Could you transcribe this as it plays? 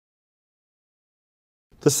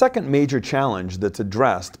The second major challenge that's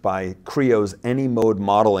addressed by Creo's AnyMode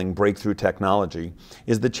Modeling breakthrough technology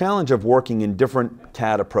is the challenge of working in different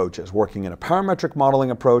CAD approaches, working in a parametric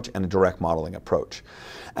modeling approach and a direct modeling approach.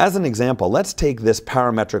 As an example, let's take this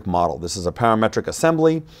parametric model. This is a parametric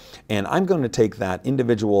assembly, and I'm going to take that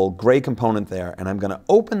individual gray component there, and I'm going to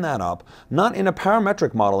open that up, not in a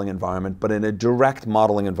parametric modeling environment, but in a direct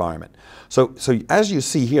modeling environment. So as you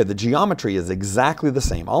see here, the geometry is exactly the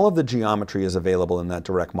same. All of the geometry is available in that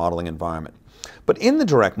direct modeling environment. But in the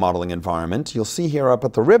direct modeling environment, you'll see here up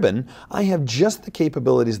at the ribbon, I have just the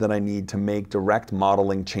capabilities that I need to make direct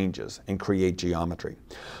modeling changes and create geometry.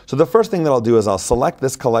 So the first thing that I'll do is I'll select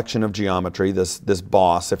this collection of geometry, this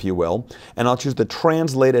boss, if you will, and I'll choose to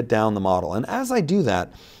translate it down the model. And as I do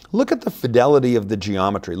that, look at the fidelity of the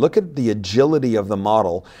geometry. Look at the agility of the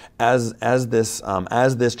model as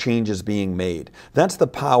this change is being made. That's the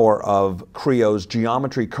power of Creo's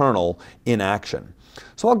geometry kernel in action.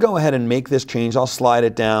 So I'll go ahead and make this change. I'll slide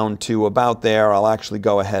it down to about there. I'll actually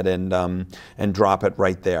go ahead and drop it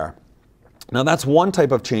right there. Now that's one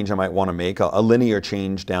type of change I might want to make, a linear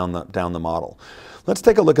change down the model. Let's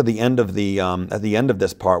take a look at the end of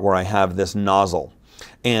this part where I have this nozzle.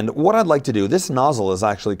 And what I'd like to do, this nozzle is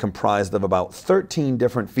actually comprised of about 13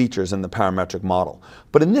 different features in the parametric model.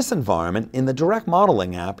 But in this environment, in the direct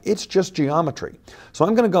modeling app, it's just geometry. So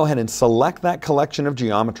I'm going to go ahead and select that collection of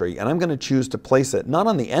geometry, and I'm going to choose to place it not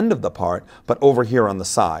on the end of the part, but over here on the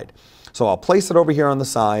side. So I'll place it over here on the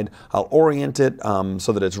side, I'll orient it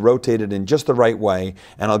so that it's rotated in just the right way,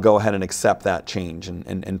 and I'll go ahead and accept that change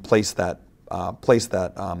and place that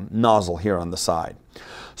nozzle here on the side.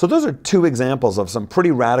 So those are two examples of some pretty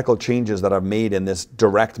radical changes that I've made in this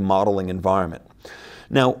direct modeling environment.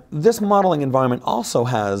 Now, this modeling environment also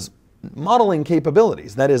has modeling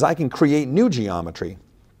capabilities. That is, I can create new geometry.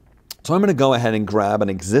 So I'm going to go ahead and grab an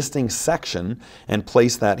existing section and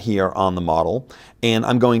place that here on the model, and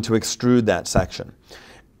I'm going to extrude that section.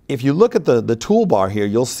 If you look at the toolbar here,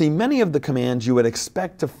 you'll see many of the commands you would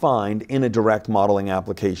expect to find in a direct modeling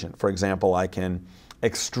application. For example, I can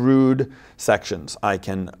extrude sections. I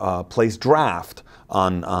can place draft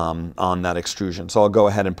on that extrusion. So I'll go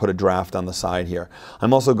ahead and put a draft on the side here.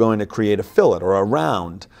 I'm also going to create a fillet or a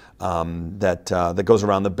round that goes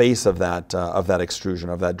around the base of that extrusion,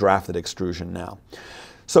 of that drafted extrusion now.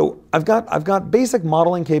 So I've got basic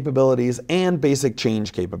modeling capabilities and basic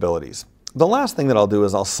change capabilities. The last thing that I'll do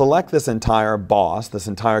is I'll select this entire boss, this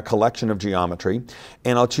entire collection of geometry,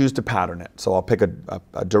 and I'll choose to pattern it. So I'll pick a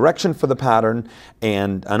direction for the pattern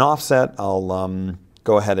and an offset. I'll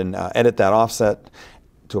go ahead and edit that offset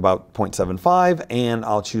to about 0.75, and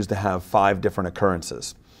I'll choose to have 5 different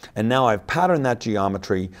occurrences. And now I've patterned that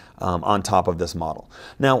geometry on top of this model.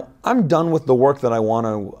 Now I'm done with the work that I want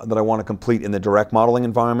to complete in the direct modeling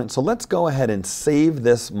environment. So let's go ahead and save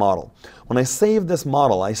this model. When I save this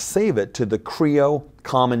model, I save it to the Creo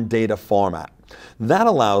Common Data format. That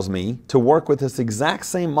allows me to work with this exact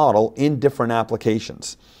same model in different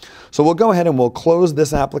applications. So we'll go ahead and we'll close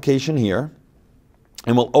this application here.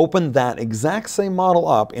 And we'll open that exact same model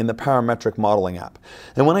up in the parametric modeling app.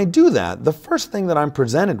 And when I do that, the first thing that I'm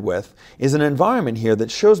presented with is an environment here that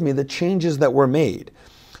shows me the changes that were made.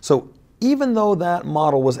 So even though that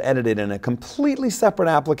model was edited in a completely separate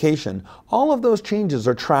application, all of those changes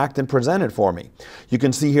are tracked and presented for me. You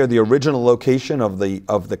can see here the original location of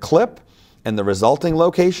the clip and the resulting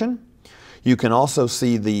location. You can also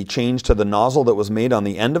see the change to the nozzle that was made on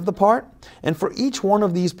the end of the part. And for each one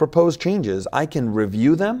of these proposed changes, I can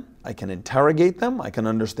review them, I can interrogate them, I can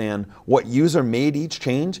understand what user made each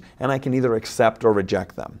change, and I can either accept or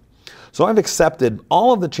reject them. So I've accepted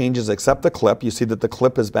all of the changes except the clip. You see that the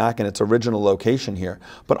clip is back in its original location here,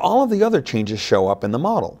 but all of the other changes show up in the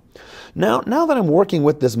model. Now that I'm working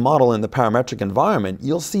with this model in the parametric environment,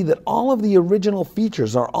 you'll see that all of the original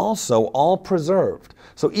features are also all preserved.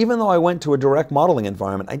 So even though I went to a direct modeling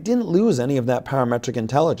environment, I didn't lose any of that parametric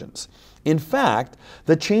intelligence. In fact,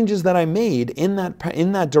 the changes that I made in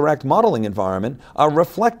that direct modeling environment are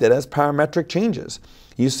reflected as parametric changes.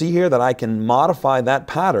 You see here that I can modify that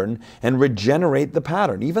pattern and regenerate the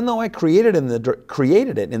pattern. Even though I created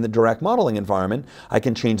it in the direct modeling environment, I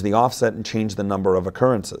can change the offset and change the number of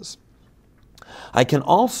occurrences. I can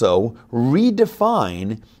also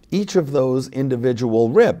redefine each of those individual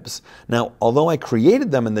ribs. Now, although I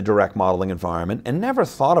created them in the direct modeling environment and never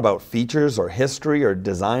thought about features or history or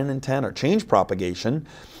design intent or change propagation,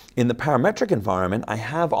 in the parametric environment, I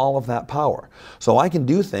have all of that power. So I can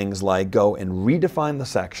do things like go and redefine the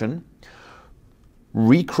section,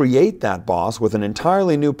 recreate that boss with an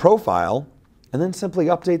entirely new profile, and then simply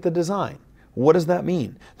update the design. What does that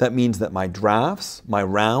mean? That means that my drafts, my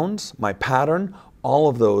rounds, my pattern, all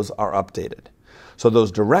of those are updated. So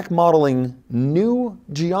those direct modeling new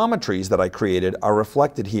geometries that I created are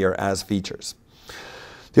reflected here as features.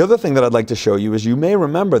 The other thing that I'd like to show you is you may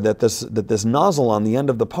remember that this nozzle on the end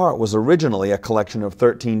of the part was originally a collection of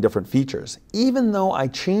 13 different features. Even though I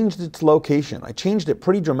changed its location, I changed it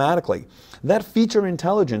pretty dramatically, that feature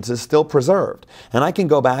intelligence is still preserved. And I can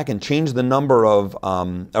go back and change the number of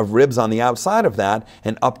ribs on the outside of that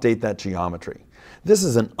and update that geometry. This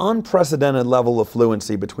is an unprecedented level of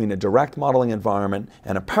fluency between a direct modeling environment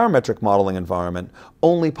and a parametric modeling environment,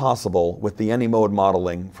 only possible with the AnyMode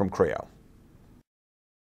modeling from Creo.